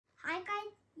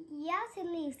he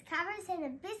leaves carrots and a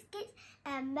biscuit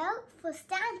and milk for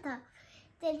Santa.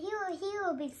 Then he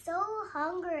will be so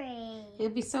hungry. He'll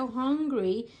be so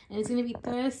hungry and he's going to be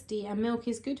thirsty, and milk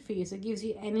is good for you, so it gives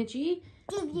you energy.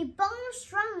 Give you bone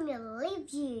strong and leave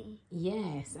you.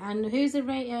 Yes, and who's the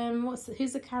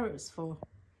who's the carrots for?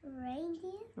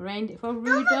 Reindeer. Reindeer for Don't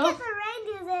Rudolph. forget the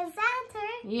reindeers and Santa.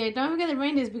 Yeah, don't forget the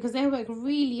reindeers because they work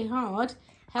really hard.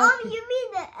 You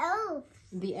mean the elves?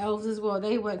 The elves as well.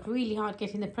 They work really hard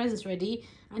getting the presents ready.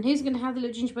 And who's going to have the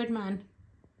little gingerbread man?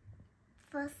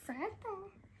 For Santa.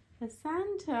 For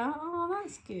Santa. Oh,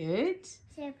 that's good.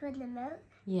 Should I put the milk?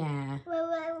 Yeah.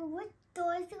 Well, what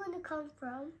door is it going to come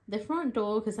from? The front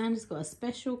door, because Santa's got a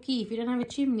special key. If you don't have a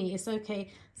chimney, it's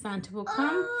okay. Santa will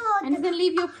come and he's going to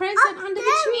leave your present under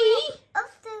the tree.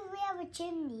 Upstairs we have a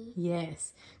chimney.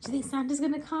 Yes. Do you think Santa's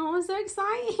going to come? I'm so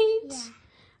excited.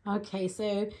 Yeah. Okay,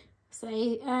 so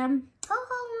say, Ho, ho,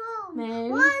 ho. Merry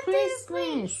 1, 2,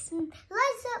 Christmas. 3.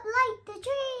 Lights up like the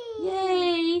tree.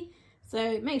 Yay.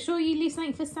 So make sure you leave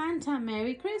something for Santa.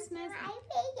 Merry Christmas.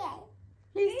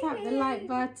 Please tap the like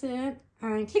button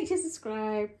and click to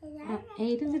subscribe at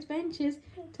Aidan's Adventures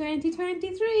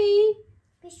 2023.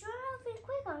 Be sure to be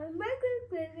quick on my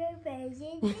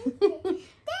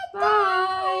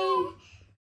Bye.